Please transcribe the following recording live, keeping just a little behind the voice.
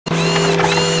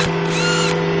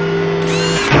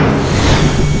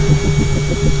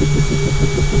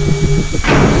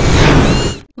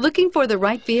for the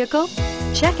right vehicle?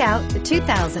 Check out the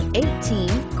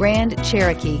 2018 Grand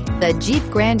Cherokee. The Jeep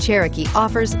Grand Cherokee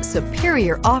offers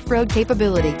superior off-road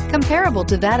capability comparable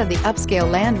to that of the upscale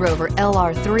Land Rover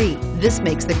LR3. This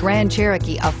makes the Grand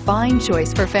Cherokee a fine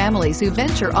choice for families who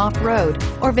venture off-road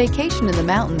or vacation in the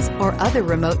mountains or other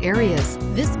remote areas.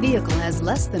 This vehicle has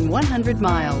less than 100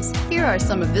 miles. Here are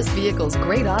some of this vehicle's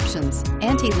great options: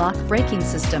 anti-lock braking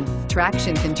system,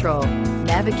 traction control,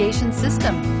 navigation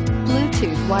system,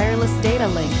 Bluetooth wireless data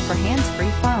link for hands-free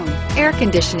phone, air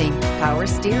conditioning, power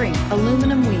steering,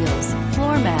 aluminum wheels,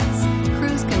 floor mats,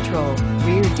 cruise control,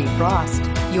 rear defrost.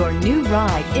 Your new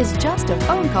ride is just a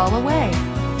phone call away.